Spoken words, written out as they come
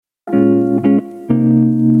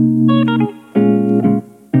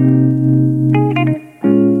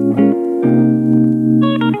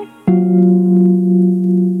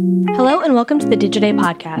the Digiday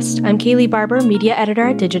podcast. I'm Kaylee Barber, media editor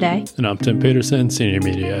at Digiday. And I'm Tim Peterson, senior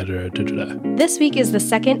media editor at Digiday. This week is the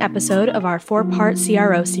second episode of our 4-part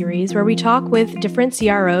CRO series, where we talk with different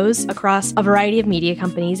CROs across a variety of media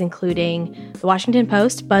companies, including The Washington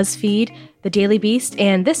Post, BuzzFeed, The Daily Beast,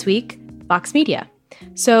 and this week, Vox Media.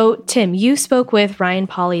 So, Tim, you spoke with Ryan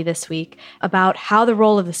Pauley this week about how the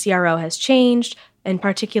role of the CRO has changed, and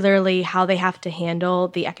particularly how they have to handle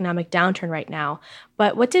the economic downturn right now.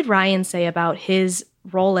 But what did Ryan say about his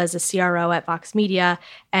role as a CRO at Vox Media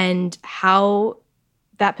and how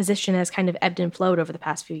that position has kind of ebbed and flowed over the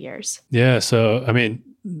past few years? Yeah, so,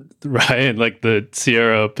 Ryan, the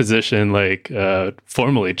CRO position,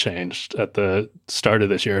 formally changed at the start of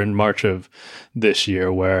this year, in March of this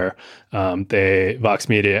year, where Vox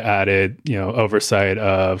Media added, oversight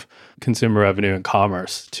of consumer revenue and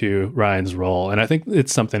commerce to Ryan's role. And I think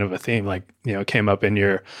it's something of a theme, came up in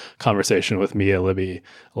your conversation with Mia Libby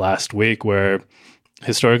last week, where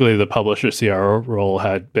historically the publisher CRO role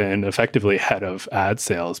had been effectively head of ad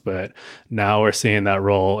sales, but now we're seeing that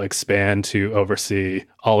role expand to oversee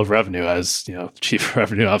all of revenue, as chief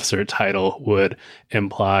revenue officer title would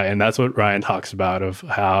imply. And that's what Ryan talks about, of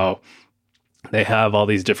how they have all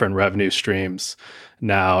these different revenue streams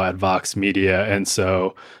now at Vox Media. And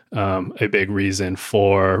so a big reason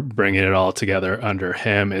for bringing it all together under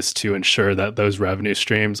him is to ensure that those revenue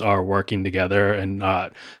streams are working together and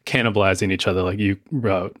not cannibalizing each other. Like you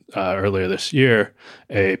wrote earlier this year,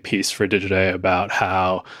 a piece for Digiday about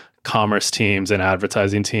how commerce teams and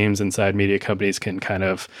advertising teams inside media companies can kind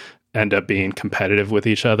of end up being competitive with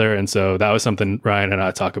each other. And so that was something Ryan and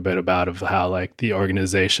I talk a bit about, of how the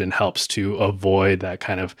organization helps to avoid that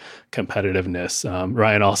kind of competitiveness.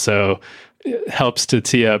 Ryan also helps to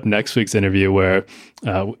tee up next week's interview, where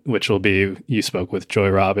which will be, you spoke with Joy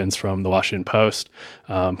Robbins from the Washington Post,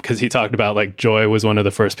 because he talked about Joy was one of the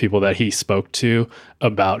first people that he spoke to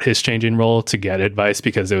about his changing role to get advice,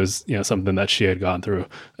 because it was something that she had gone through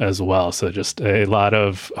as well. So just a lot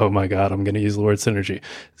of, oh my God, I'm going to use the word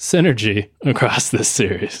synergy across this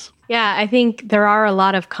series. Yeah, I think there are a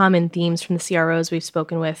lot of common themes from the CROs we've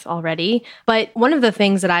spoken with already. But one of the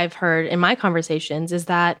things that I've heard in my conversations is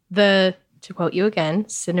that to quote you again,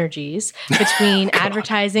 synergies between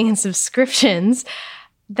advertising and subscriptions,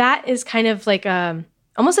 that is kind of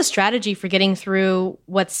almost a strategy for getting through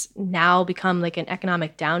what's now become an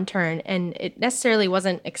economic downturn. And it necessarily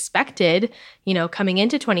wasn't expected, coming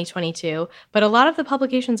into 2022. But a lot of the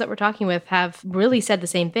publications that we're talking with have really said the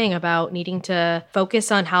same thing about needing to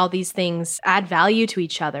focus on how these things add value to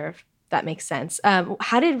each other, if that makes sense.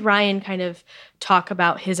 How did Ryan kind of talk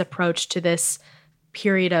about his approach to this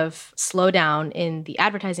period of slowdown in the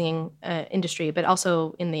advertising industry, but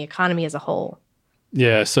also in the economy as a whole?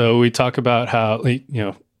 Yeah, so we talk about how,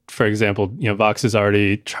 for example, Vox is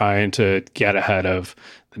already trying to get ahead of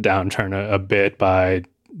the downturn a bit by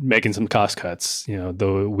making some cost cuts.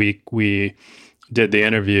 The week we did the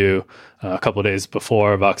interview, a couple of days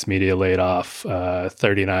before, Vox Media laid off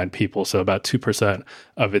 39 people, so about 2%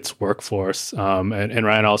 of its workforce. And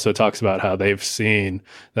Ryan also talks about how they've seen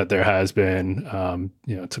that there has been,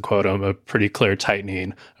 to quote him, a pretty clear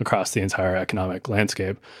tightening across the entire economic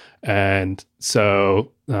landscape. And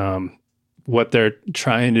so what they're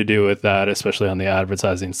trying to do with that, especially on the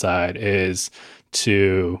advertising side, is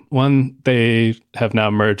they have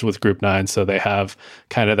now merged with Group 9, so they have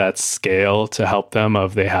kind of that scale to help them,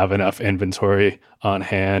 of they have enough inventory on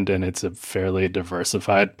hand, and it's a fairly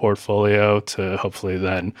diversified portfolio to hopefully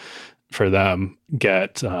then, for them,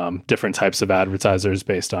 get different types of advertisers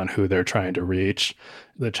based on who they're trying to reach.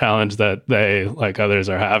 The challenge that they, like others,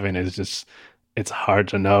 are having is just, it's hard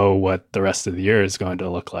to know what the rest of the year is going to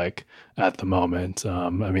look like at the moment.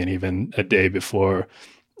 Even a day before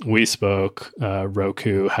we spoke,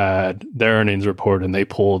 Roku had their earnings report and they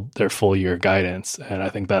pulled their full year guidance. And I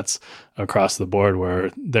think that's across the board, where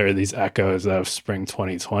there are these echoes of spring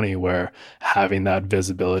 2020, where having that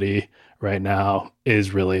visibility right now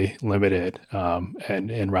is really limited.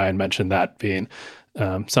 And Ryan mentioned that being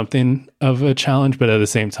something of a challenge, but at the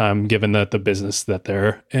same time, given that the business that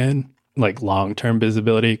they're in, long-term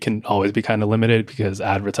visibility can always be kind of limited, because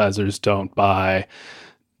advertisers don't buy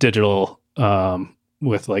digital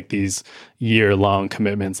with these year-long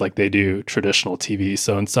commitments like they do traditional TV.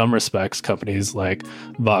 So in some respects, companies like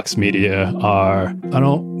Vox Media are, I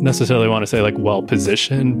don't necessarily want to say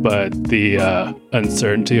well-positioned, but the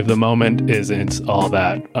uncertainty of the moment isn't all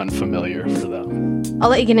that unfamiliar for them. I'll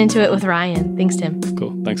let you get into it with Ryan. Thanks, Tim.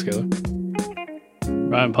 Cool. Thanks, Kayla.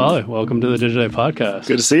 Ryan Pauley, welcome to the Digiday podcast.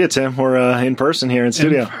 Good to see you, Tim. We're in person here in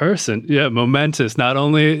studio. In person. Yeah, momentous. Not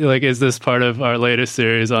only is this part of our latest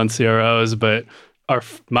series on CROs, but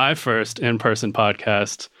my first in-person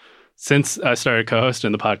podcast since I started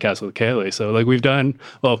co-hosting the podcast with Kaylee. So like we've done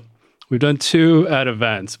two at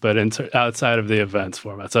events, but outside of the events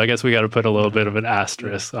format. So I guess we got to put a little bit of an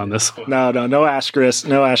asterisk on this one. No asterisk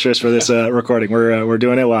for this recording. We're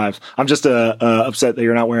doing it live. I'm just upset that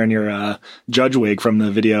you're not wearing your judge wig from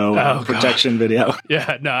the video protection video.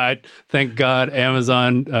 Yeah, no, thank God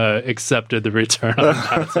Amazon accepted the return on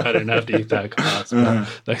that, so I didn't have to eat that cost.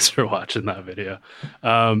 Thanks for watching that video.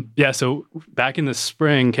 So back in the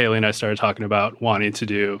spring, Kaylee and I started talking about wanting to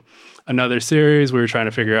do another series. We were trying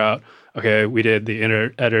to figure out, okay, we did the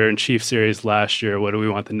editor-in-chief series last year. What do we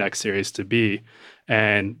want the next series to be?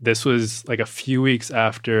 And this was like a few weeks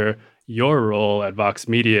after your role at Vox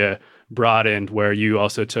Media broadened, where you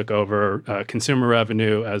also took over consumer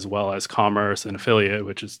revenue as well as commerce and affiliate,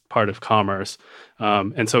 which is part of commerce.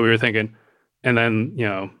 And so we were thinking, and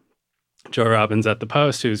then, Joe Robbins at the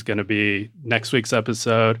Post, who's going to be next week's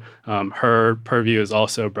episode, her purview is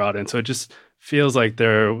also brought in. So it just feels like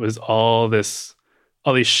there was all these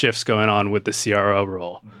shifts going on with the CRO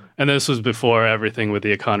role. Mm-hmm. And this was before everything with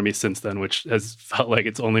the economy since then, which has felt like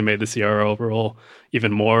it's only made the CRO role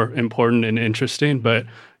even more important and interesting, but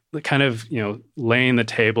kind of, laying the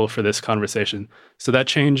table for this conversation. So that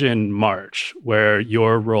change in March, where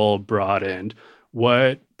your role broadened,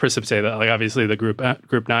 what precipitated that? Like obviously the Group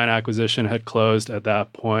 9 acquisition had closed at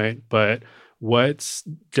that point, but what's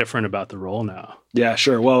different about the role now? Yeah,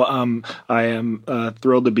 sure. Well, I am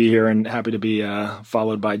thrilled to be here and happy to be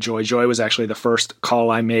followed by Joy. Joy was actually the first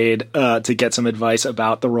call I made to get some advice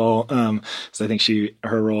about the role. So I think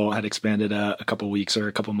her role had expanded a couple weeks or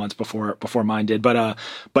a couple months before mine did. But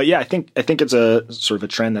yeah, I think it's a sort of a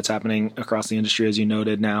trend that's happening across the industry, as you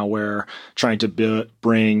noted now, where trying to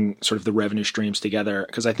bring sort of the revenue streams together.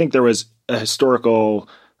 Because I think there was a historical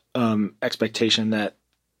expectation that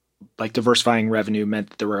like diversifying revenue meant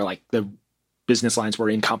that there were like the business lines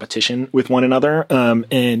were in competition with one another. And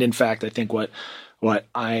in fact, I think what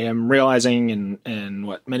I am realizing and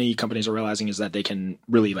what many companies are realizing is that they can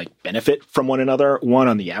really like benefit from one another. One,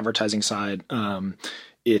 on the advertising side,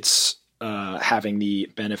 it's having the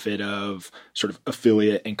benefit of sort of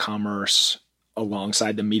affiliate and commerce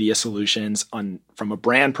alongside the media solutions. From a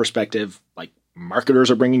brand perspective, like marketers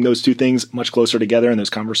are bringing those two things much closer together, and those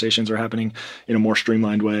conversations are happening in a more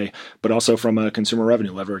streamlined way, but also from a consumer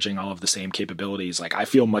revenue, leveraging all of the same capabilities. Like I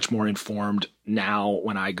feel much more informed now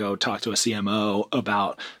when I go talk to a CMO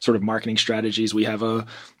about sort of marketing strategies. We have a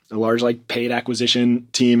large like paid acquisition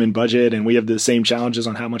team and budget, and we have the same challenges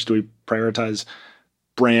on how much do we prioritize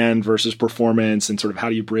brand versus performance, and sort of how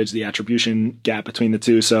do you bridge the attribution gap between the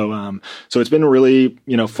two. So it's been a really,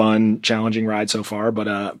 fun, challenging ride so far, but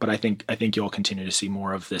I think you'll continue to see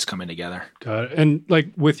more of this coming together. Got it. And like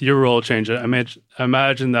with your role change, I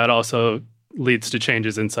imagine that also leads to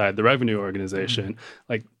changes inside the revenue organization. Mm-hmm.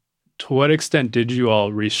 Like to what extent did you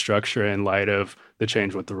all restructure in light of the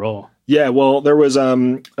change with the role? Yeah, well, there was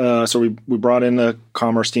so we brought in the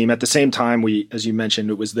commerce team at the same time. As you mentioned,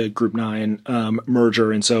 it was the Group 9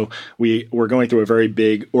 merger, and so we were going through a very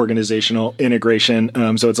big organizational integration.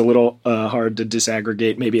 So it's a little hard to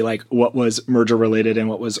disaggregate maybe like what was merger related and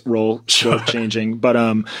what was role changing. But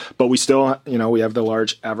we still we have the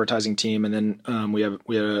large advertising team, and then we had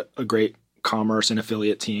a great commerce and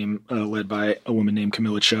affiliate team led by a woman named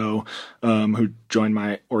Camilla Cho, who joined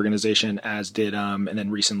my organization, as did, and then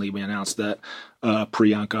recently we announced that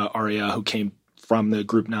Priyanka Arya, who came from the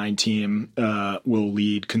Group 9 team, will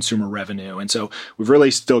lead consumer revenue. And so we've really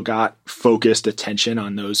still got focused attention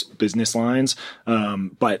on those business lines,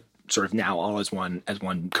 but sort of now all as one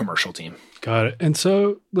commercial team. Got it. And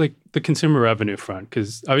so like the consumer revenue front,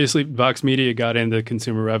 because obviously Vox Media got into the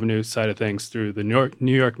consumer revenue side of things through the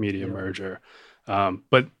New York Media merger.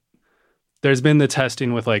 But there's been the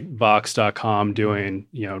testing with like Vox.com doing,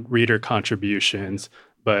 reader contributions.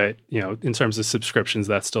 But, in terms of subscriptions,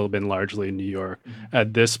 that's still been largely in New York. Mm-hmm.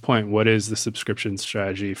 At this point, what is the subscription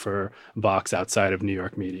strategy for Vox outside of New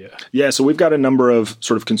York Media? Yeah, so we've got a number of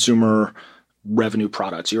sort of consumer revenue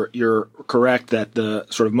products. You're correct that the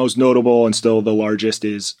sort of most notable and still the largest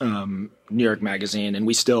is New York Magazine, and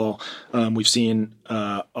we've seen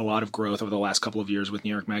a lot of growth over the last couple of years with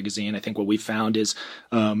New York Magazine. I think what we found is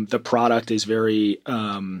the product is very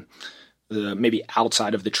maybe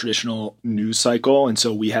outside of the traditional news cycle, and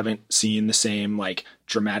so we haven't seen the same like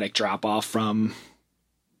dramatic drop off from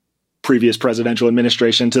previous presidential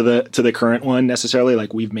administration to the current one necessarily.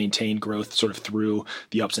 Like we've maintained growth sort of through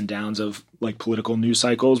the ups and downs of like political news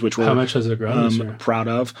cycles, which we're how much has it grown this year? Proud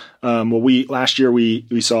of. Well, last year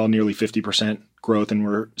we saw nearly 50% growth, and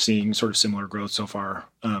we're seeing sort of similar growth so far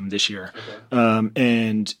this year. So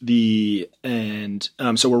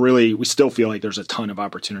we still feel like there's a ton of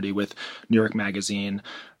opportunity with New York Magazine,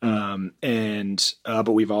 but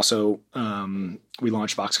we've also we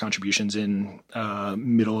launched Vox Contributions in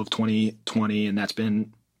middle of 2020, and that's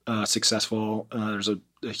been successful. There's a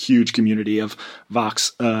huge community of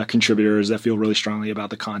Vox contributors that feel really strongly about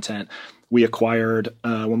the content. We acquired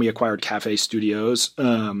when we acquired Cafe Studios,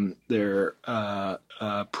 their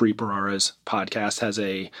Pri Parara's podcast has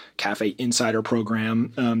a Cafe Insider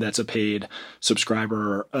program that's a paid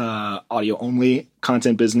subscriber audio only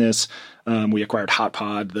content business. We acquired Hot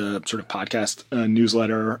Pod, the sort of podcast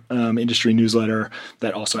newsletter, industry newsletter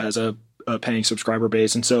that also has a paying subscriber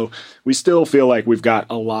base. And so we still feel like we've got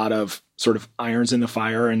a lot of sort of irons in the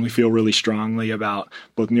fire, and we feel really strongly about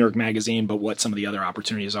both New York Magazine, but what some of the other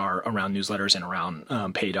opportunities are around newsletters and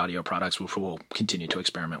around paid audio products, which we'll continue to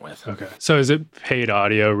experiment with. Okay. So is it paid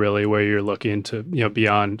audio really where you're looking to,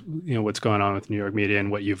 beyond, what's going on with New York Media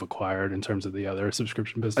and what you've acquired in terms of the other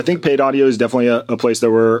subscription business? I think paid audio is definitely a place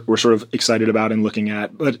that we're sort of excited about and looking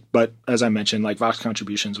at. But as I mentioned, like Vox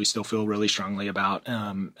Contributions, we still feel really strongly about,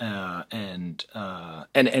 and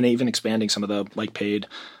even expanding some of the like paid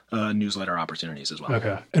newsletter opportunities as well.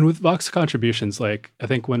 Okay. And with Vox Contributions, like I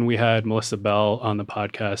think when we had Melissa Bell on the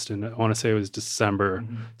podcast, and I want to say it was December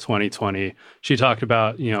 2020, she talked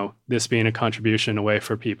about, this being a contribution, a way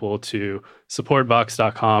for people to support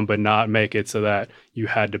Vox.com, but not make it so that you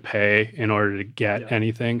had to pay in order to get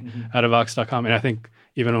anything out of Vox.com. And I think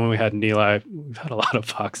even when we had Nilay, we've had a lot of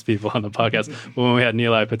Vox people on the podcast, but when we had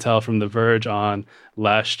Nilay Patel from The Verge on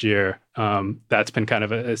last year, that's been kind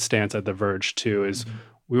of a stance at The Verge too, is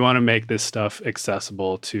we want to make this stuff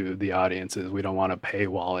accessible to the audiences. We don't want to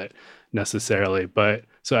paywall it necessarily. But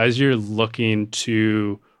so as you're looking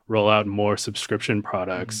to roll out more subscription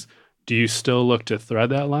products, do you still look to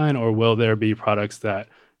thread that line, or will there be products that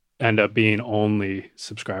end up being only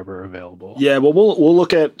subscriber available? Yeah, well, we'll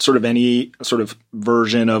look at sort of any sort of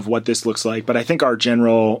version of what this looks like. But I think our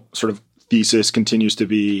general sort of thesis continues to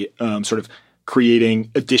be sort of creating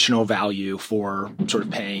additional value for sort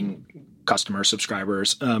of paying customer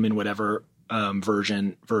subscribers in whatever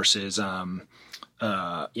version versus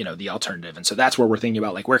the alternative. And so that's where we're thinking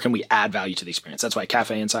about, like, where can we add value to the experience? That's why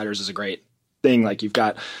Cafe Insiders is a great thing. Like, you've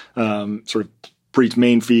got sort of Preet's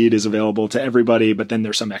main feed is available to everybody, but then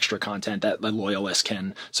there's some extra content that the loyalists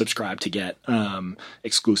can subscribe to get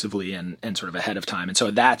exclusively and sort of ahead of time. And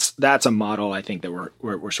so that's a model I think that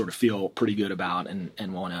we're sort of feel pretty good about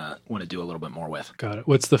and want to do a little bit more with. Got it.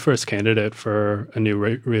 What's the first candidate for a new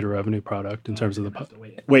reader revenue product in terms of the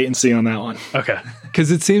wait and see on that one? Okay,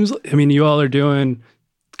 because it seems, you all are doing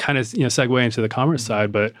kind of segue into the commerce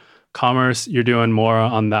side, but commerce, you're doing more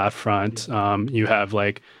on that front. You have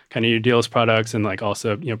like kind of your deals products and like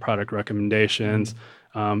also, product recommendations.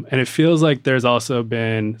 And it feels like there's also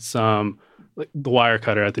been some, like the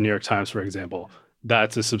Wirecutter at the New York Times, for example,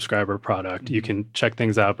 that's a subscriber product. You can check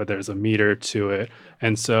things out, but there's a meter to it.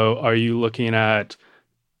 And so are you looking at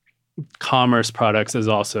commerce products as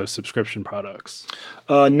also subscription products?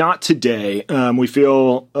 Not today. We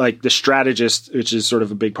feel like the strategist, which is sort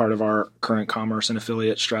of a big part of our current commerce and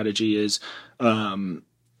affiliate strategy, is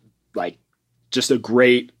like just a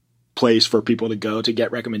great place for people to go to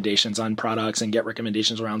get recommendations on products and get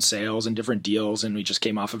recommendations around sales and different deals. And we just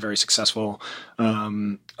came off a very successful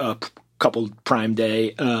couple Prime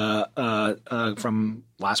Day from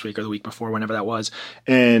last week or the week before, whenever that was.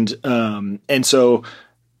 And so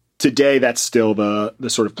today, that's still the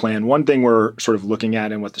sort of plan. One thing we're sort of looking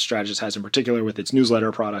at, and what the strategist has in particular with its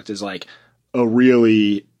newsletter product, is like a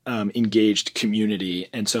really engaged community.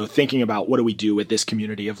 And so thinking about what do we do with this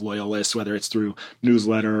community of loyalists, whether it's through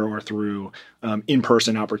newsletter or through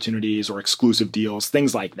in-person opportunities or exclusive deals,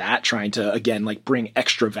 things like that, trying to, again, like bring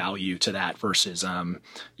extra value to that versus,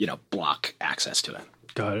 block access to it.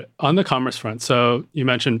 Got it. On the commerce front, so you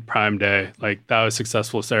mentioned Prime Day, like that was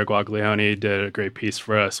successful. Sarah Guaglione did a great piece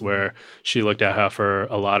for us where she looked at how for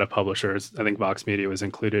a lot of publishers, I think Vox Media was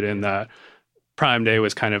included in that, Prime Day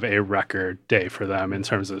was kind of a record day for them in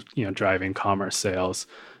terms of, driving commerce sales.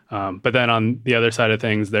 But then on the other side of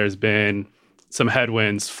things, there's been some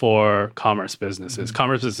headwinds for commerce businesses,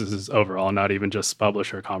 commerce businesses overall, not even just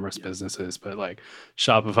publisher commerce businesses, but like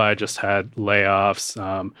Shopify just had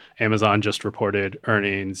layoffs. Amazon just reported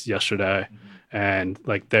earnings yesterday, and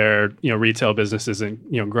like their retail business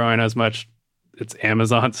isn't growing as much. It's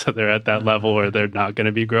Amazon, so they're at that level where they're not going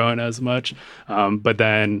to be growing as much. But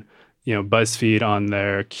then BuzzFeed on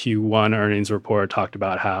their Q1 earnings report talked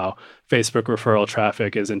about how Facebook referral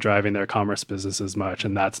traffic isn't driving their commerce business as much,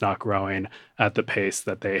 and that's not growing at the pace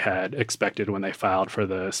that they had expected when they filed for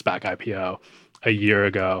the SPAC IPO a year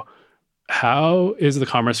ago. How is the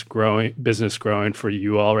commerce business growing for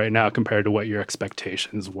you all right now compared to what your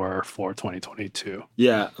expectations were for 2022?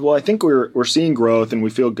 Yeah, well, I think we're seeing growth, and we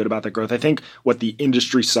feel good about that growth. I think what the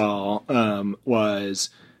industry saw was,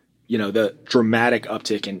 the dramatic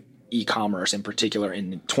uptick in e-commerce, in particular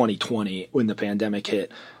in 2020 when the pandemic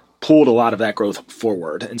hit, pulled a lot of that growth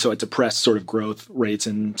forward, and so it depressed sort of growth rates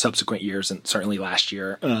in subsequent years, and certainly last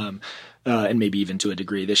year. And maybe even to a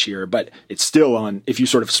degree this year, but it's still on, if you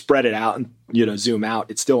sort of spread it out and, zoom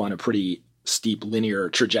out, it's still on a pretty steep linear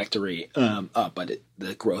trajectory up, but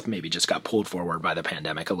the growth maybe just got pulled forward by the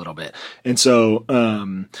pandemic a little bit. And so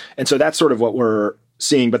that's sort of what we're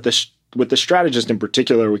seeing. But with the strategist in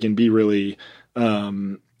particular, we can be really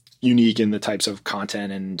unique in the types of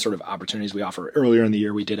content and sort of opportunities we offer. Earlier in the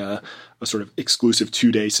year, we did a sort of exclusive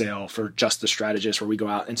 2-day sale for just the strategist, where we go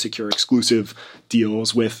out and secure exclusive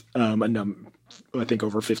deals with I think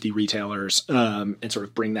over 50 retailers, and sort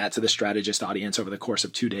of bring that to the strategist audience over the course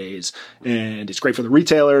of 2 days. And it's great for the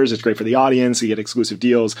retailers. It's great for the audience. You get exclusive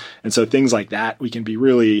deals. And so things like that, we can be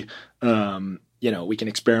really, we can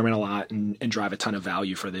experiment a lot and drive a ton of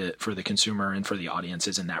value for the consumer and for the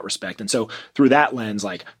audiences in that respect. And so through that lens,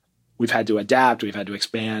 like, we've had to adapt, we've had to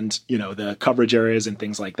expand, the coverage areas and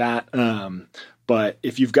things like that. But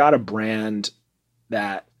if you've got a brand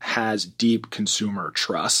that has deep consumer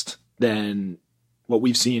trust, then what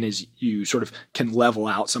we've seen is you sort of can level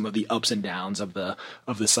out some of the ups and downs of the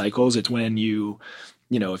cycles. It's when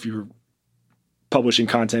if you're publishing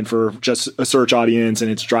content for just a search audience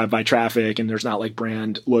and it's drive-by traffic and there's not like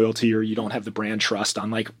brand loyalty, or you don't have the brand trust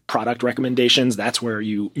on like product recommendations, that's where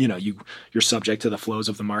you're subject to the flows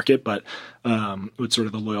of the market. But with sort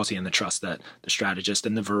of the loyalty and the trust that the strategist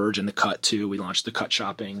and the Verge and the Cut too, we launched the Cut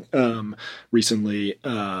shopping recently.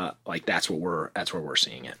 That's where we're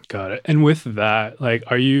seeing it. Got it. And with that, like,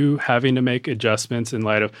 are you having to make adjustments in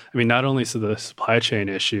light of, not only the supply chain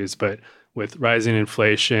issues, but with rising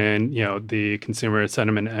inflation, the consumer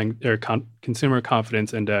sentiment or consumer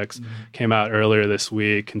confidence index came out earlier this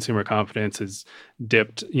week. Consumer confidence has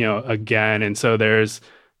dipped, again. And so there's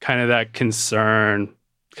kind of that concern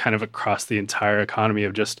kind of across the entire economy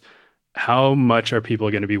of just how much are people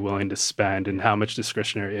going to be willing to spend and how much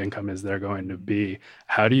discretionary income is there going to be?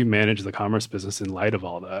 How do you manage the commerce business in light of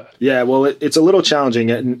all that? Yeah, well, it's a little challenging.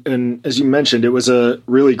 And as you mentioned, it was a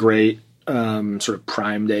really great sort of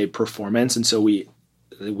Prime Day performance. And so we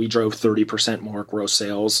drove 30% more gross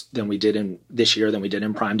sales than we did in this year than we did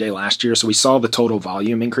in Prime Day last year. So we saw the total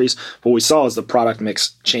volume increase. What we saw is the product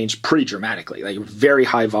mix changed pretty dramatically, like very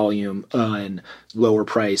high volume and lower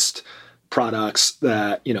priced products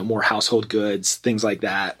that, more household goods, things like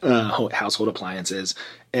that, household appliances,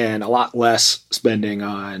 and a lot less spending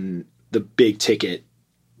on the big ticket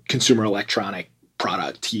consumer electronic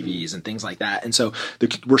product, TVs and things like that. And so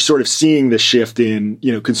we're sort of seeing the shift in,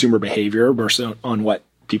 consumer behavior versus on what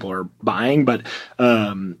people are buying, but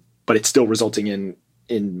it's still resulting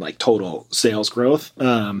in like total sales growth.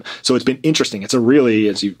 So it's been interesting. It's a really,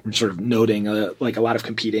 as you were sort of noting, like a lot of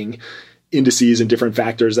competing indices and different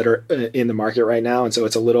factors that are in the market right now. And so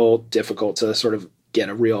it's a little difficult to sort of get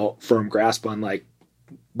a real firm grasp on like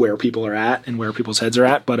where people are at and where people's heads are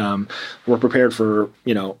at. But we're prepared for,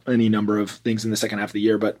 any number of things in the second half of the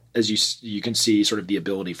year. But as you can see, sort of the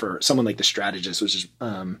ability for someone like the strategist, which is,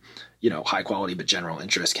 high quality, but general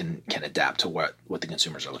interest can adapt to what the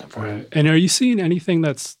consumers are looking for. Right. And are you seeing anything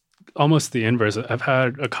that's almost the inverse? I've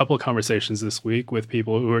had a couple of conversations this week with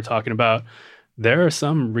people who are talking about there are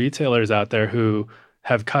some retailers out there who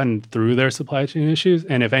have gotten through their supply chain issues,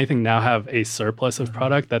 and if anything, now have a surplus of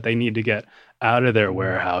product that they need to get out of their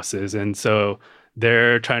warehouses. And so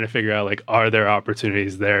they're trying to figure out, like, are there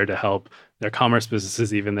opportunities there to help their commerce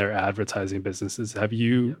businesses, even their advertising businesses? Have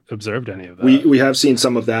you observed any of that? We have seen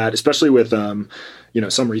some of that, especially with some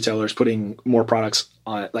retailers putting more products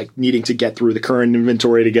on, like needing to get through the current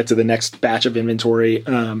inventory to get to the next batch of inventory,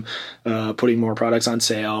 putting more products on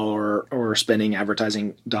sale or spending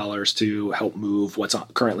advertising dollars to help move what's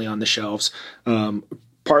currently on the shelves.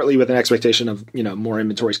 Partly with an expectation of more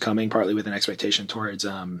inventories coming, partly with an expectation towards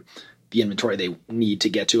the inventory they need to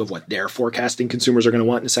get to of what they're forecasting consumers are going to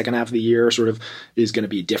want in the second half of the year sort of is going to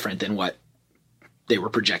be different than what they were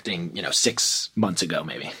projecting, 6 months ago,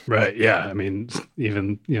 maybe. Right. Yeah. I mean,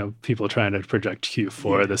 even, people trying to project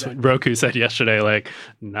Q4 this week. Roku said yesterday, like,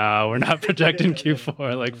 no, we're not projecting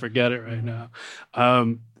Q4, like, forget it right now.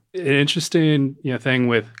 an interesting thing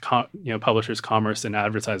with publishers, commerce, and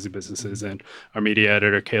advertising businesses. And our media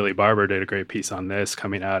editor Kaylee Barber did a great piece on this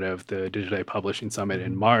coming out of the Digiday Publishing Summit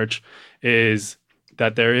in March. Is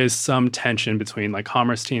that there is some tension between like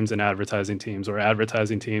commerce teams and advertising teams, or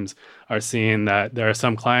advertising teams are seeing that there are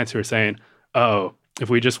some clients who are saying, "Oh, if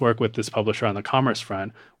we just work with this publisher on the commerce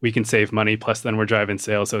front, we can save money. Plus, then we're driving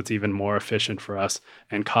sales, so it's even more efficient for us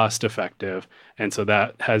and cost effective." And so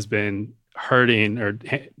that has been hurting or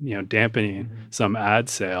dampening some ad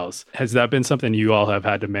sales. Has that been something you all have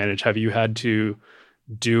had to manage? Have you had to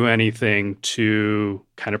do anything to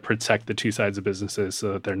kind of protect the two sides of businesses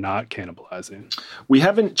so that they're not cannibalizing? We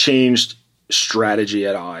haven't changed strategy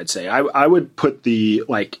at all, I'd say. I would put the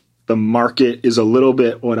market is a little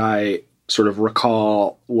bit what I sort of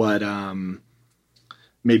recall what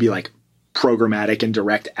maybe like programmatic and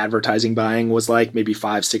direct advertising buying was like maybe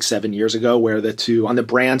 5, 6, 7 years ago, where the two on the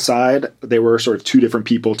brand side, they were sort of two different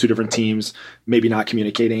people, two different teams, maybe not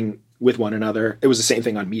communicating with one another. It was the same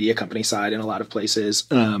thing on media company side in a lot of places.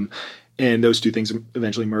 And those two things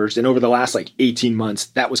eventually merged. And over the last like 18 months,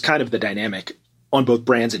 that was kind of the dynamic on both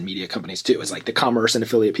brands and media companies too. It's like the commerce and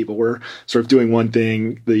affiliate people were sort of doing one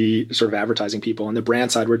thing, the sort of advertising people on the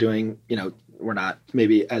brand side were doing, we're not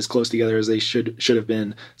maybe as close together as they should have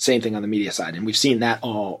been. Same thing on the media side. And we've seen that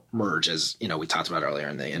all merge, as, we talked about earlier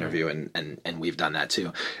in the interview, and we've done that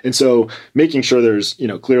too. And so making sure there's,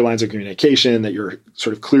 clear lines of communication, that you're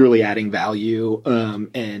sort of clearly adding value,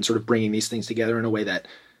 and sort of bringing these things together in a way that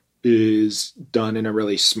is done in a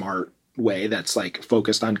really smart way that's like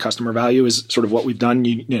focused on customer value is sort of what we've done.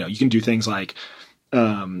 You can do things like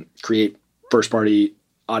create first party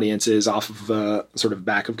audiences off of the sort of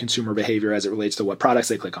back of consumer behavior as it relates to what products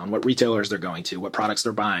they click on, what retailers they're going to, what products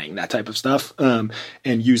they're buying, that type of stuff, and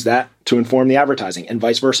use that to inform the advertising, and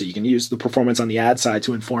vice versa. You can use the performance on the ad side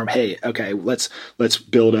to inform, hey, okay, let's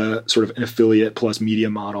build a sort of an affiliate plus media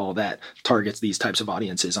model that targets these types of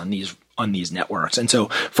audiences on these networks. And so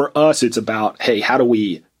for us, it's about, hey, how do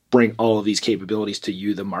we bring all of these capabilities to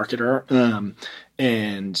you, the marketer,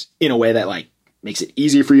 and in a way that like makes it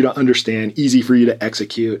easy for you to understand, easy for you to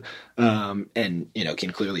execute, and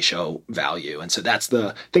can clearly show value. And so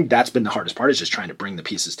I think that's been the hardest part, is just trying to bring the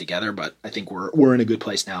pieces together. But I think we're in a good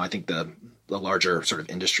place now. I think the larger sort of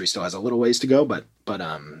industry still has a little ways to go, but we're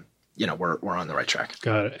on the right track.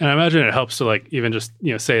 Got it. And I imagine it helps to like even just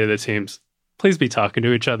say to the teams, please be talking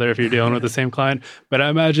to each other if you're dealing with the same client. But I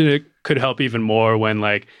imagine it could help even more when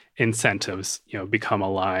like incentives, become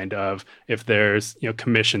aligned, of if there's,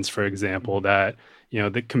 commissions, for example, that,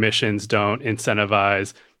 the commissions don't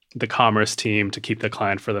incentivize the commerce team to keep the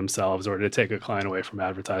client for themselves or to take a client away from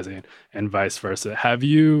advertising, and vice versa. Have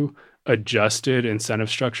you adjusted incentive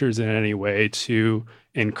structures in any way to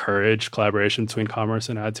encourage collaboration between commerce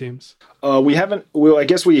and ad teams? We haven't. Well, I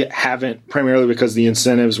guess we haven't, primarily because the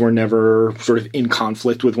incentives were never sort of in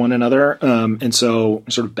conflict with one another, and so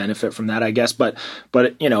sort of benefit from that, I guess. But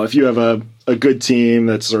if you have a good team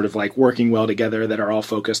that's sort of like working well together, that are all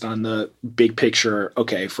focused on the big picture.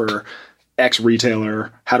 Okay, for X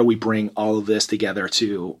retailer, how do we bring all of this together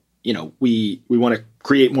to we want to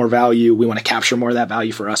create more value. We want to capture more of that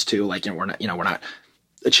value for us too. Like, we're not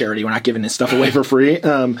a charity. We're not giving this stuff away for free.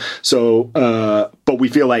 But we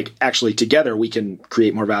feel like actually together we can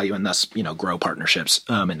create more value and thus, grow partnerships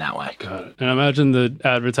in that way. Got it. And I imagine the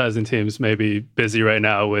advertising teams may be busy right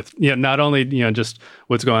now with, not only, just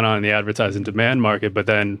what's going on in the advertising demand market, but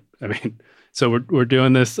then, so we're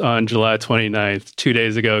doing this on July 29th. 2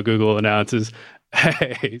 days ago, Google announces,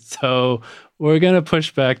 hey, so we're going to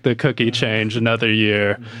push back the cookie change another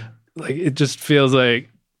year. Like, it just feels like,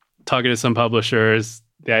 talking to some publishers,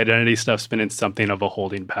 the identity stuff's been in something of a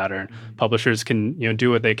holding pattern. Publishers can,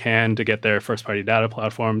 do what they can to get their first-party data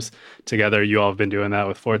platforms together. You all have been doing that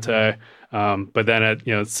with Forte. But then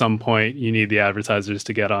at some point, you need the advertisers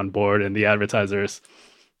to get on board, and the advertisers,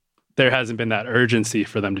 there hasn't been that urgency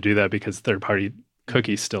for them to do that because third-party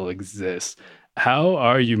cookies still exist. How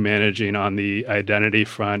are you managing on the identity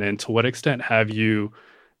front, and to what extent have you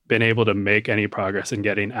been able to make any progress in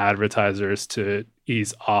getting advertisers to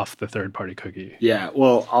ease off the third-party cookie? Yeah,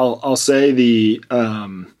 well, I'll say the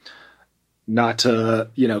not to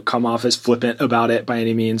come off as flippant about it by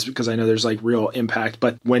any means, because I know there's like real impact.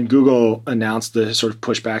 But when Google announced the sort of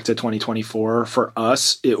pushback to 2024, for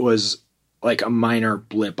us, it was like a minor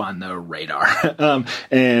blip on the radar.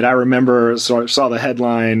 And I remember saw the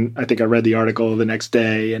headline. I think I read the article the next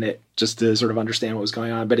day, and it just to sort of understand what was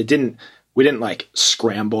going on. But we didn't like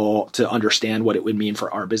scramble to understand what it would mean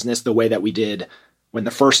for our business the way that we did when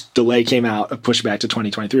the first delay came out of pushback to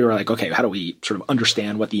 2023. We're like, okay, how do we sort of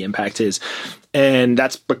understand what the impact is? And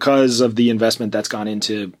that's because of the investment that's gone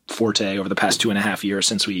into Forte over the past 2.5 years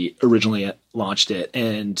since we originally launched it.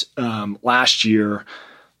 And last year,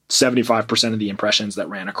 75% of the impressions that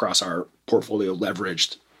ran across our portfolio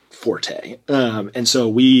leveraged Forte. And so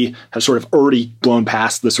we have sort of already blown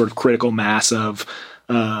past the sort of critical mass of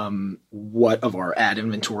what of our ad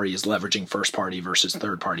inventory is leveraging first party versus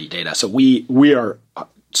third party data. So we are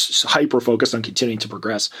hyper focused on continuing to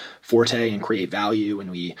progress Forte and create value. And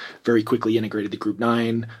we very quickly integrated the Group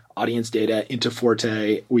 9 audience data into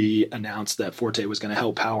Forte. We announced that Forte was going to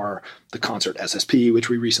help power the Concert SSP, which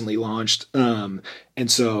we recently launched. And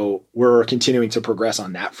so we're continuing to progress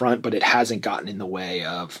on that front, but it hasn't gotten in the way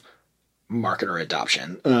of marketer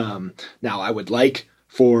adoption. Now, I would like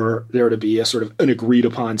for there to be a sort of an agreed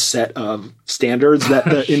upon set of standards that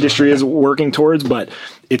the industry is working towards, but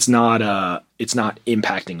it's not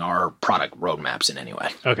impacting our product roadmaps in any way.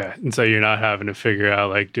 Okay. And so you're not having to figure out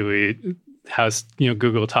like, how's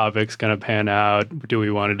Google Topics going to pan out? Do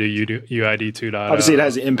we want to do UID 2.0? Obviously, it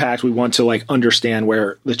has impact. We want to like understand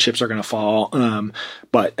where the chips are going to fall.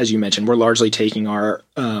 But as you mentioned, we're largely taking our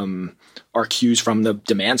cues from the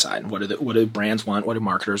demand side. What do brands want? What do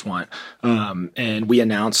marketers want? And we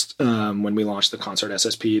announced when we launched the Concert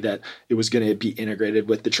SSP that it was going to be integrated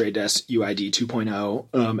with the Trade Desk UID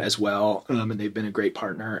 2.0 as well. And they've been a great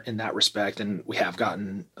partner in that respect. And we have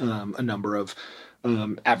gotten a number of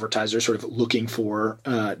advertisers sort of looking for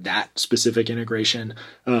that specific integration.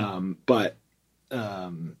 But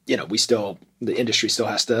the industry still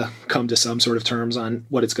has to come to some sort of terms on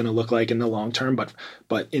what it's going to look like in the long term.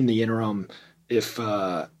 But in the interim, if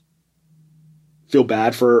feel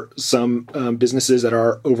bad for some businesses that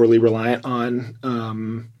are overly reliant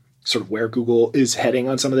on sort of where Google is heading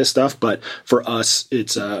on some of this stuff. But for us,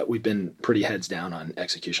 it's we've been pretty heads down on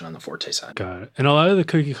execution on the Forte side. Got it. And a lot of the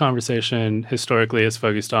cookie conversation historically is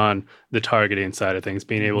focused on the targeting side of things,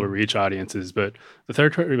 being able to reach audiences. But the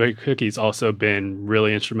third-party cookies also been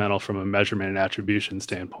really instrumental from a measurement and attribution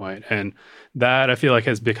standpoint. And that I feel like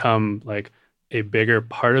has become like a bigger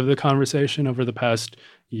part of the conversation over the past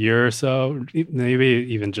year or so, maybe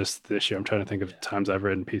even just this year. I'm trying to think of times I've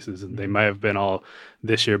written pieces and they might have been all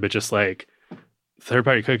this year, but just like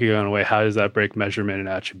third-party cookie going away, how does that break measurement and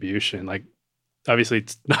attribution? Like, obviously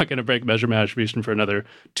it's not going to break measurement and attribution for another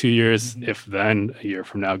 2 years. If then a year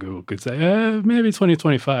from now, Google could say, maybe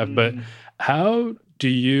 2025. But how do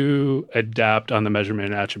you adapt on the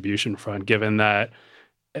measurement and attribution front, given that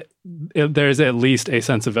there's at least a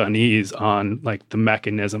sense of unease on like the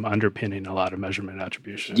mechanism underpinning a lot of measurement and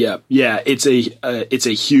attribution? Yeah, it's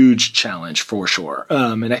a huge challenge for sure.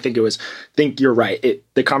 And I think you're right.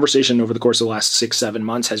 The conversation over the course of the last 6-7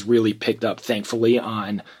 months has really picked up, thankfully,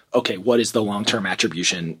 on okay, what is the long-term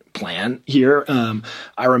attribution plan here?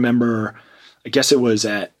 I remember, I guess it was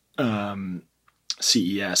at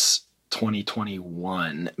CES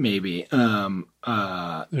 2021, maybe.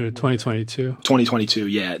 2022.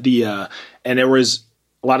 Yeah. And there was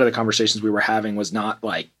a lot of the conversations we were having was not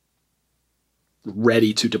like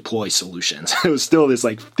ready to deploy solutions. It was still this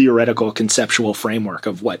like theoretical conceptual framework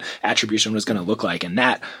of what attribution was going to look like. And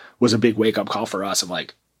that was a big wake up call for us of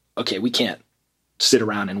like, okay, we can't sit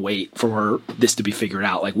around and wait for this to be figured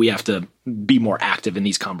out. Like we have to be more active in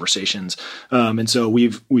these conversations. And so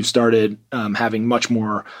we've started having much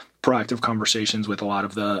more proactive conversations with a lot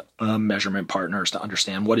of the measurement partners to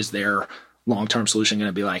understand what is their long-term solution going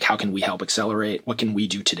to be like. How can we help accelerate? What can we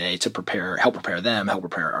do today to help prepare them, help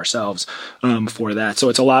prepare ourselves for that? So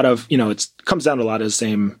it's a lot of, it comes down to a lot of the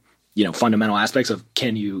same, fundamental aspects of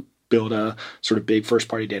can you build a sort of big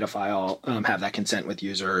first-party data file, have that consent with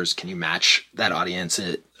users? Can you match that audience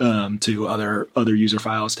to other user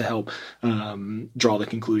files to help draw the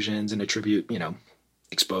conclusions and attribute,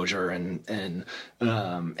 exposure and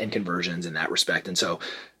conversions in that respect? And so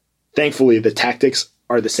thankfully the tactics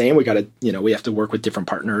are the same. We got to, we have to work with different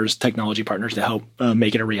partners, technology partners to help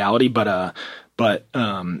make it a reality. But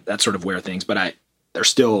that's sort of where things, but there's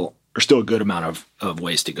still a good amount of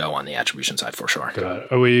ways to go on the attribution side for sure.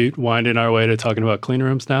 Are we winding our way to talking about clean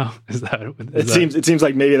rooms now? It seems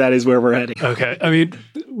like maybe that is where we're heading. Okay. I mean,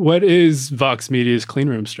 what is Vox Media's clean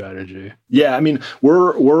room strategy? Yeah. I mean,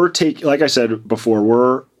 we're like I said before,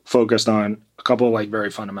 we're focused on a couple of like very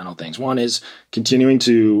fundamental things. One is continuing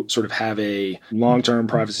to sort of have a long-term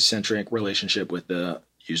privacy-centric relationship with the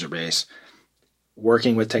user base,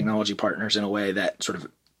 working with technology partners in a way that sort of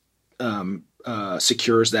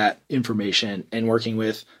secures that information, and working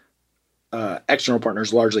with external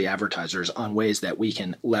partners, largely advertisers, on ways that we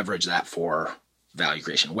can leverage that for value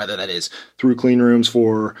creation, whether that is through clean rooms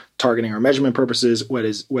for targeting or measurement purposes,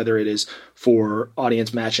 whether it is for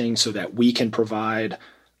audience matching so that we can provide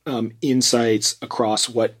insights across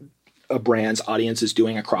what a brand's audience is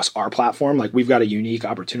doing across our platform. Like we've got a unique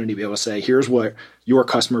opportunity to be able to say, here's what your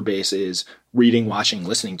customer base is reading, watching,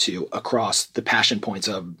 listening to across the passion points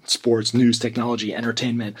of sports, news, technology,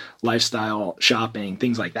 entertainment, lifestyle, shopping,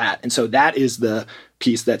 things like that. And so that is the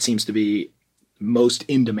piece that seems to be most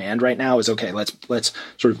in demand right now is, okay, let's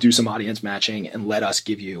sort of do some audience matching and let us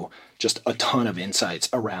give you just a ton of insights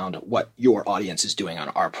around what your audience is doing on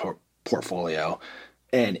our portfolio.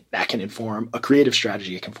 And that can inform a creative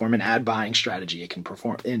strategy. It can form an ad buying strategy. It can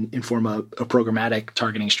inform a programmatic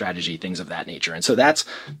targeting strategy, things of that nature. And so that's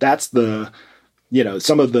the,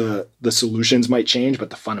 some of the solutions might change, but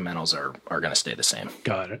the fundamentals are going to stay the same.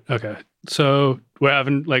 Got it. Okay. So we're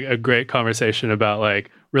having like a great conversation about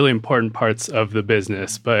like really important parts of the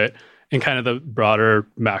business, but in kind of the broader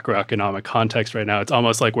macroeconomic context right now, it's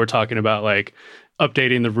almost like we're talking about like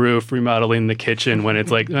updating the roof, remodeling the kitchen when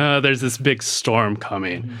it's like, there's this big storm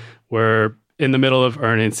coming. Mm-hmm. We're in the middle of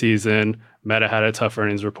earnings season. Meta had a tough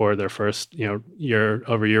earnings report, their first,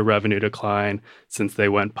 year-over-year revenue decline since they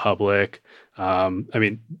went public.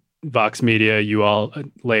 Vox Media, you all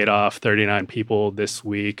laid off 39 people this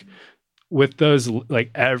week. With those,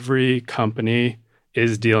 like every company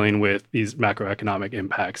is dealing with these macroeconomic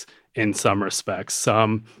impacts in some respects.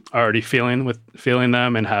 Some are already feeling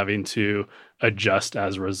them and having to adjust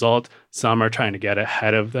as a result. Some are trying to get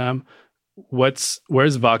ahead of them.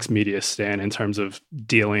 Where's Vox Media stand in terms of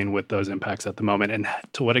dealing with those impacts at the moment? And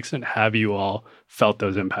to what extent have you all felt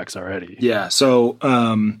those impacts already? Yeah. So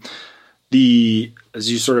as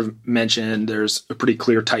you sort of mentioned, there's a pretty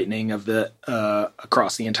clear tightening of the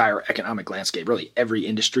across the entire economic landscape. Really, every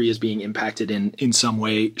industry is being impacted in some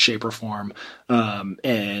way, shape, or form.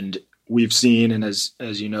 And we've seen, and as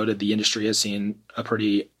you noted, the industry has seen a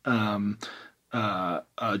pretty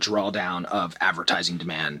drawdown of advertising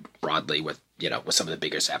demand broadly, with some of the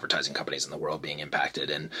biggest advertising companies in the world being impacted,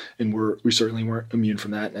 and we certainly weren't immune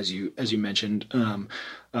from that. And as you mentioned,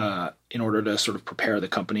 in order to sort of prepare the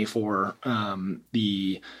company for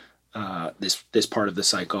this part of the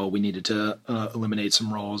cycle, we needed to eliminate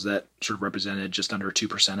some roles that sort of represented just under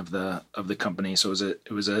 2% of the company. So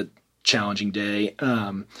it was a challenging day.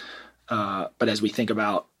 But as we think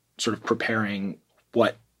about sort of preparing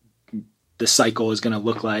what the cycle is going to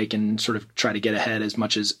look like and sort of try to get ahead as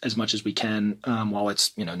much as we can, while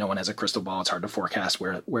it's, no one has a crystal ball, it's hard to forecast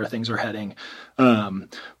where things are heading.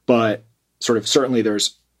 But sort of certainly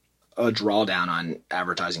there's a drawdown on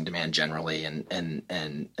advertising demand generally, and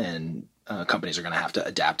companies are going to have to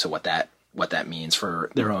adapt to what that means for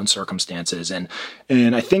their own circumstances. And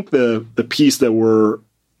I think the piece that we're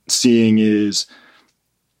seeing is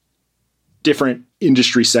different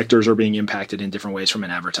industry sectors are being impacted in different ways from an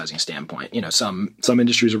advertising standpoint. Some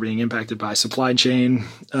industries are being impacted by supply chain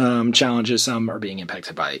challenges. Some are being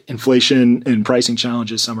impacted by inflation and pricing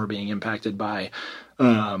challenges. Some are being impacted by,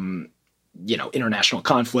 international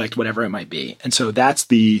conflict, whatever it might be. And so that's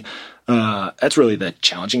really the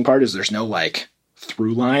challenging part, is there's no like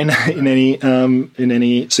through line in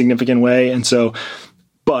any significant way. And so,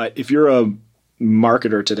 but if you're a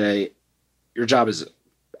marketer today, your job is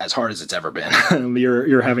as hard as it's ever been.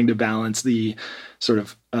 You're having to balance the sort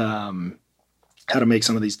of how to make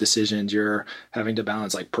some of these decisions. You're having to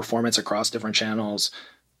balance like performance across different channels,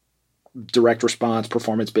 direct response,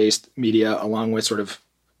 performance-based media, along with sort of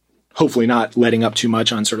hopefully not letting up too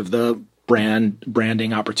much on sort of the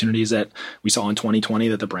branding opportunities that we saw in 2020,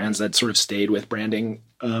 that the brands that sort of stayed with branding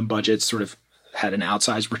budgets sort of had an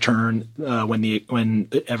outsized return when the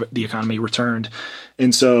economy returned.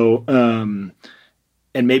 And so,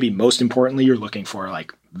 and maybe most importantly, you're looking for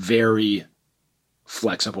like very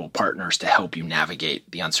flexible partners to help you navigate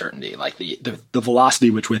the uncertainty, like the velocity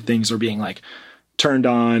with things are being like turned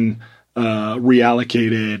on,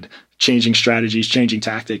 reallocated, changing strategies, changing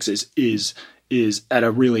tactics is at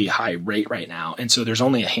a really high rate right now. And so there's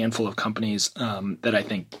only a handful of companies that I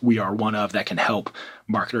think we are one of that can help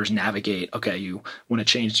marketers navigate. Okay, you want to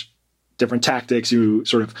change different tactics. You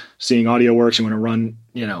sort of seeing audio works. You want to run,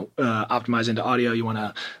 optimize into audio. You want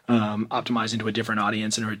to optimize into a different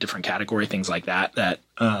audience and or a different category, things like that. That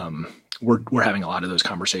we're having a lot of those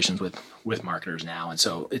conversations with marketers now. And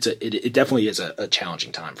so it definitely is a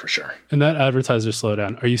challenging time for sure. And that advertiser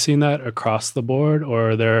slowdown, are you seeing that across the board,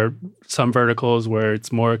 or are there some verticals where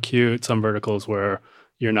it's more acute, some verticals where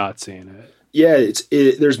you're not seeing it? Yeah,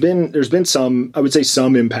 there's been some, I would say,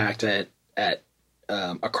 some impact at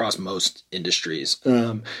across most industries.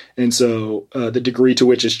 And so the degree to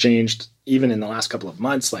which it's changed, even in the last couple of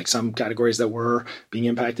months, like some categories that were being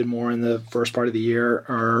impacted more in the first part of the year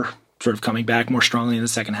are sort of coming back more strongly in the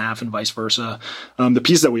second half and vice versa. The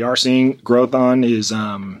piece that we are seeing growth on is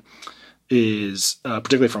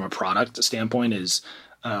particularly from a product standpoint is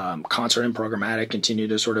concert and programmatic continue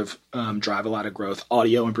to sort of drive a lot of growth.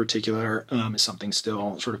 Audio in particular is something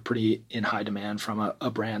still sort of pretty in high demand from a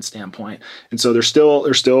brand standpoint. And so there's still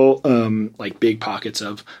like big pockets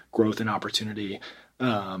of growth and opportunity.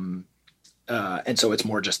 And so it's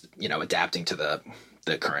more just, adapting to the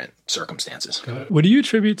current circumstances. What do you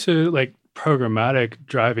attribute to like programmatic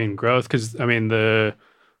driving growth? Because I mean, the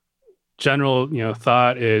general,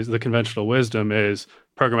 thought is the conventional wisdom is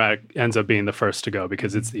programmatic ends up being the first to go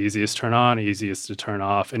because it's the easiest to turn on, easiest to turn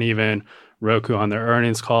off. And even Roku on their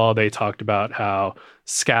earnings call, they talked about how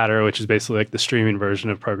scatter, which is basically like the streaming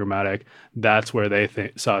version of programmatic, that's where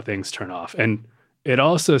they saw things turn off. And it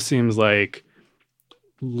also seems like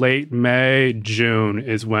late May, June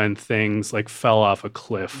is when things like fell off a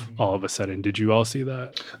cliff all of a sudden. Did you all see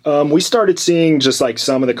that? We started seeing just like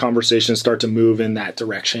some of the conversations start to move in that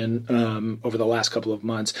direction over the last couple of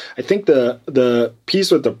months. I think the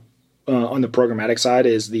piece with on the programmatic side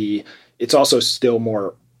is it's also still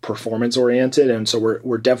more performance oriented. And so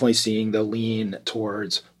we're definitely seeing the lean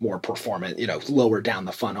towards more performance, lower down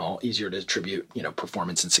the funnel, easier to attribute,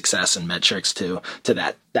 performance and success and metrics to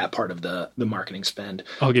that part of the marketing spend.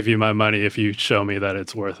 I'll give you my money if you show me that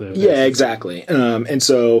it's worth it. Yeah, exactly. And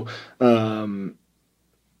so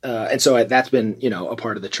that's been, a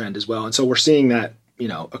part of the trend as well. And so we're seeing that,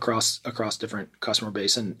 across different customer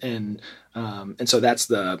base and so that's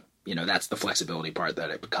that's the flexibility part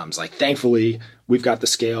that it becomes like, thankfully we've got the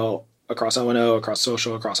scale across O&O, across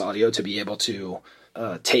social, across audio to be able to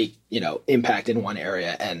take, impact in one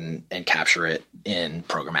area and capture it in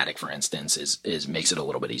programmatic, for instance, is makes it a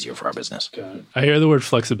little bit easier for our business. I hear the word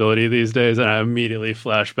flexibility these days and I immediately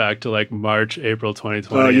flash back to like March, April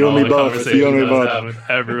 2020. You and me both. With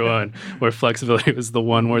everyone where flexibility was the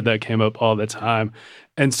one word that came up all the time.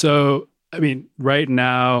 And so, I mean, right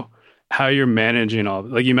now, how you're managing all,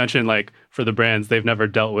 like you mentioned, like for the brands, they've never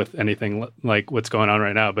dealt with anything like what's going on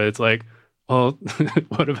right now, but it's like, well,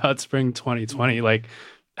 what about spring 2020? Like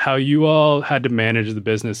how you all had to manage the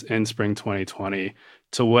business in spring 2020.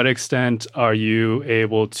 To what extent are you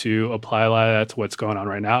able to apply a lot of that to what's going on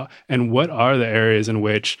right now? And what are the areas in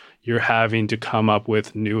which you're having to come up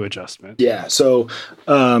with new adjustments? Yeah. So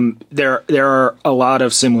there are a lot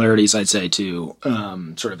of similarities, I'd say, to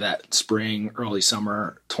sort of that spring, early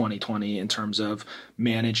summer 2020 in terms of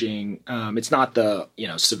managing. It's not the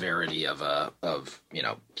severity of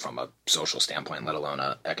from a social standpoint, let alone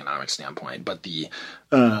a economic standpoint, but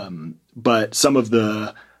but some of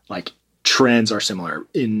the like trends are similar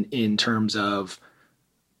in terms of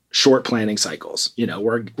short planning cycles.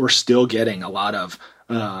 We're still getting a lot of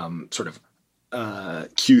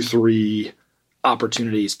Q3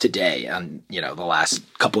 opportunities today on, the last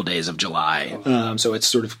couple of days of July. So it's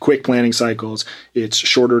sort of quick planning cycles. It's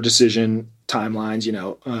shorter decision timelines.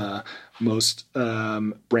 Most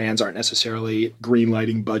brands aren't necessarily green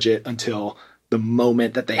lighting budget until the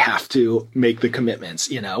moment that they have to make the commitments,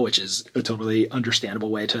 which is a totally understandable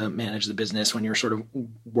way to manage the business when you're sort of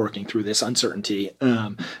working through this uncertainty,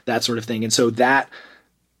 that sort of thing. And so that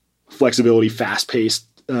flexibility, fast-paced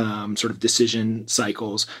sort of decision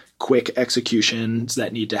cycles, quick executions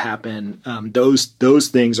that need to happen, those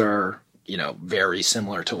things are, very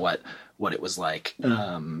similar to what it was like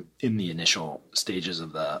in the initial stages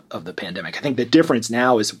of the pandemic. I think the difference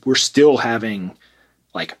now is we're still having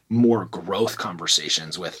like more growth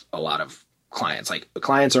conversations with a lot of clients. Like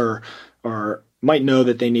clients might know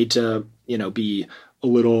that they need to, be a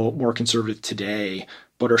little more conservative today,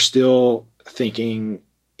 but are still thinking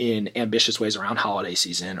in ambitious ways around holiday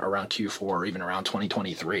season, around Q4, or even around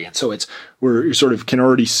 2023. And so you sort of can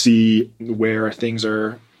already see where things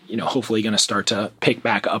are, hopefully going to start to pick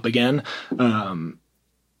back up again.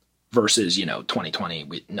 Versus,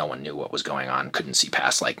 2020, no one knew what was going on, couldn't see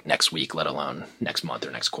past like next week, let alone next month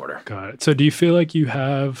or next quarter. Got it. So do you feel like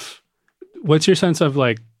what's your sense of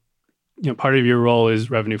like, part of your role is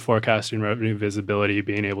revenue forecasting, revenue visibility,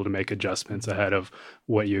 being able to make adjustments ahead of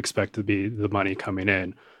what you expect to be the money coming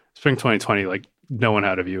in. Spring 2020, like no one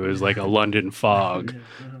had a view. It was like a London fog.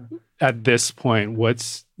 At this point,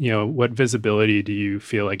 what visibility do you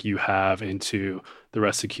feel like you have into the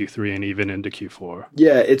rest of Q3 and even into Q4?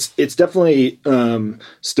 Yeah, it's definitely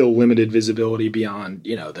still limited visibility beyond,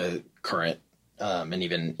 the current and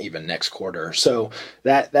even next quarter. So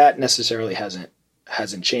that necessarily hasn't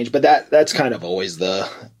changed, but that's kind of always the,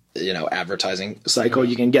 advertising cycle.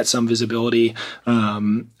 You can get some visibility,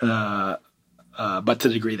 but to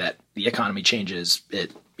the degree that the economy changes,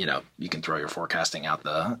 it, you can throw your forecasting out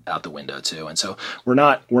the window too. And so we're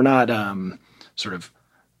not sort of,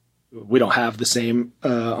 we don't have the same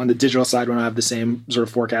on the digital side. We don't have the same sort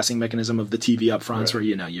of forecasting mechanism of the TV upfronts, where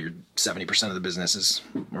you're 70% of the business is,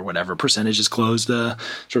 or whatever percentage is closed sort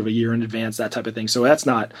of a year in advance, that type of thing. So that's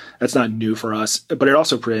not new for us, but it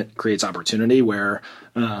also creates opportunity where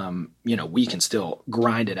we can still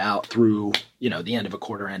grind it out through the end of a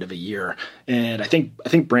quarter, end of a year, and I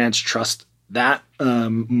think brands trust that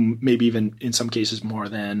maybe even in some cases more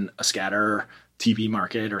than a scatter TV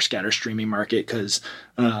market or scatter streaming market, because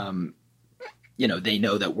they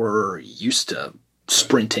know that we're used to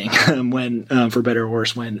sprinting when for better or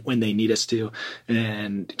worse when they need us to,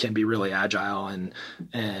 and can be really agile and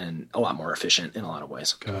a lot more efficient in a lot of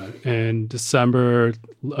ways. Got it. In December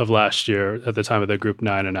of last year, at the time of the Group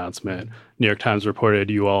 9 announcement, New York Times reported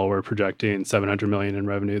you all were projecting $700 million in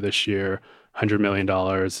revenue this year, $100 million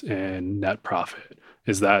in net profit.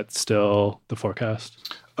 Is that still the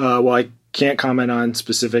forecast? Well, I can't comment on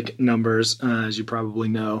specific numbers, as you probably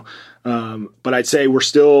know, but I'd say we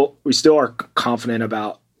still are confident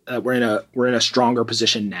about we're in a stronger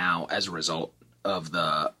position now as a result of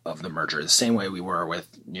the merger. The same way we were with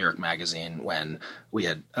New York Magazine when we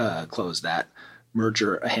had closed that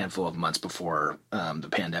merger a handful of months before the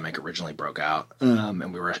pandemic originally broke out,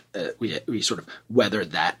 and we sort of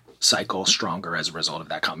weathered that cycle stronger as a result of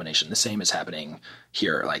that combination. The same is happening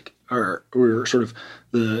here. We're sort of,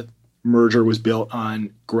 the merger was built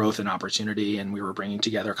on growth and opportunity, and we were bringing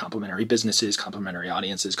together complementary businesses, complementary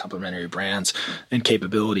audiences, complementary brands and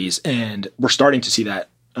capabilities, and we're starting to see that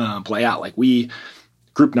play out.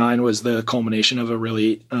 Group 9 was the culmination of a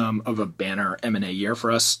really of a banner M&A year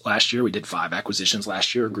for us last year. We did 5 acquisitions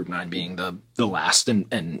last year, Group 9 being the last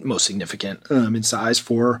and most significant in size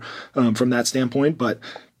from that standpoint. But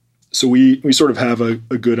so we sort of have a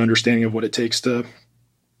good understanding of what it takes to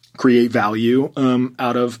create value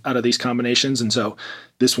out of these combinations. And so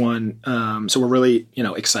this one, so we're really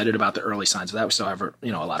excited about the early signs of that. We still have a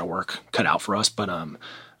lot of work cut out for us, but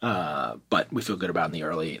we feel good about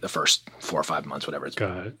the first 4 or 5 months, whatever it's been.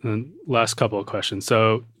 Got it. And last couple of questions.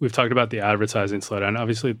 So we've talked about the advertising slowdown.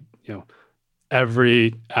 Obviously,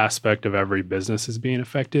 every aspect of every business is being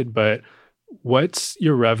affected, but what's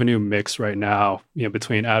your revenue mix right now,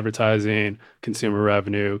 between advertising, consumer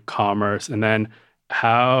revenue, commerce, and then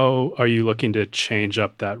how are you looking to change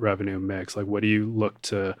up that revenue mix? How do you want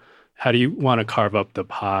to carve up the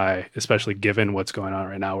pie, especially given what's going on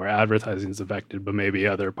right now where advertising is affected, but maybe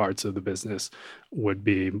other parts of the business would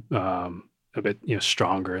be a bit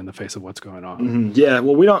stronger in the face of what's going on? Mm-hmm. Yeah,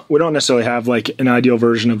 well, we don't necessarily have an ideal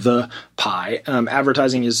version of the pie.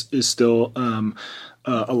 Advertising is still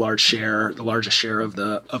a large share, the largest share of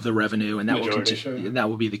the revenue, and that will continue. That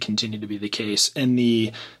will continue to be the case. And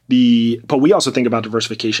but we also think about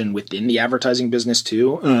diversification within the advertising business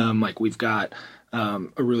too. We've got a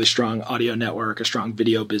really strong audio network, a strong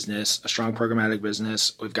video business, a strong programmatic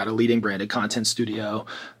business. We've got a leading branded content studio.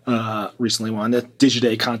 Recently won the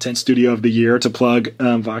Digiday Content Studio of the Year, to plug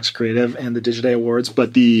Vox Creative and the Digiday Awards.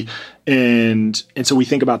 But and so we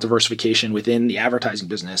think about diversification within the advertising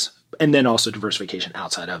business, and then also diversification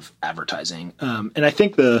outside of advertising. And I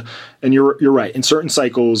think and you're right, in certain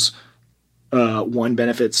cycles, one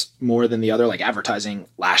benefits more than the other. Like advertising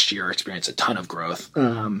last year experienced a ton of growth.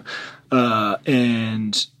 And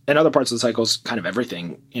other parts of the cycles, kind of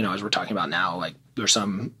everything, as we're talking about now, there's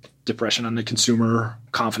some depression on the consumer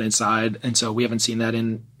confidence side. And so we haven't seen that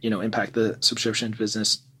impact the subscription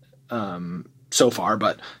business so far,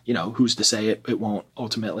 but who's to say it won't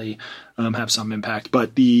ultimately have some impact.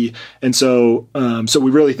 But so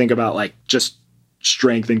we really think about just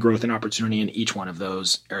strength and growth and opportunity in each one of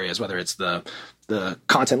those areas, whether it's the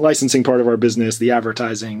content licensing part of our business, the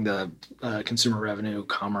advertising, the consumer revenue,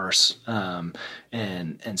 commerce,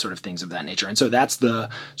 and sort of things of that nature. And so that's the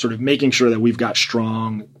sort of making sure that we've got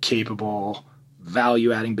strong, capable,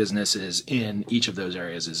 value-adding businesses in each of those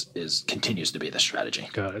areas is continues to be the strategy.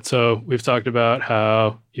 Got it. So we've talked about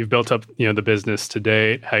how you've built up, the business to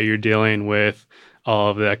date, how you're dealing with all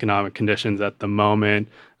of the economic conditions at the moment.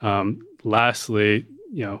 Lastly,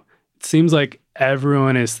 it seems like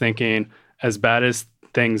everyone is thinking, as bad as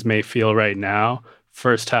things may feel right now,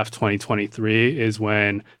 first half 2023 is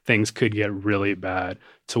when things could get really bad.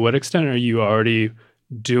 To what extent are you already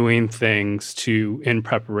doing things in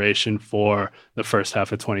preparation for the first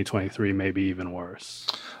half of 2023, maybe even worse?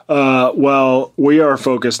 Well, we are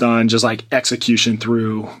focused on just execution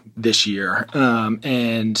through this year.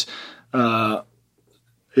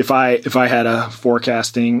 if I had a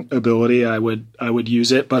forecasting ability, I would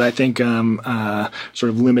use it, but I think sort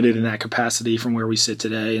of limited in that capacity from where we sit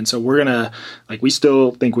today. And so we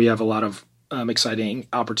still think we have a lot of exciting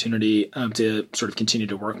opportunity to sort of continue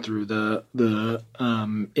to work through the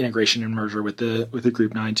integration and merger with the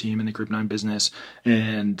Group 9 team and the Group 9 business,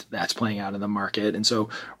 and that's playing out in the market. And so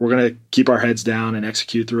we're going to keep our heads down and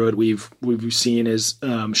execute through it. We've seen is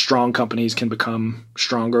strong companies can become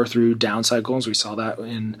stronger through down cycles. We saw that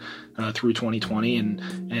in through 2020,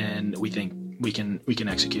 and we think we can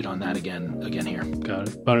execute on that again here. Got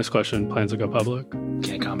it. Bonus question: plans to go public?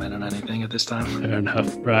 Can't comment on anything at this time. Fair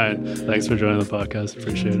enough. Brian, thanks for joining the podcast.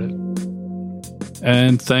 Appreciate it.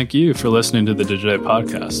 And thank you for listening to the Digiday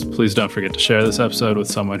podcast. Please don't forget to share this episode with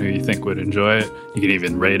someone who you think would enjoy it. You can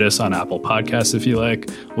even rate us on Apple Podcasts if you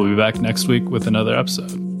like. We'll be back next week with another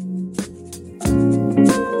episode.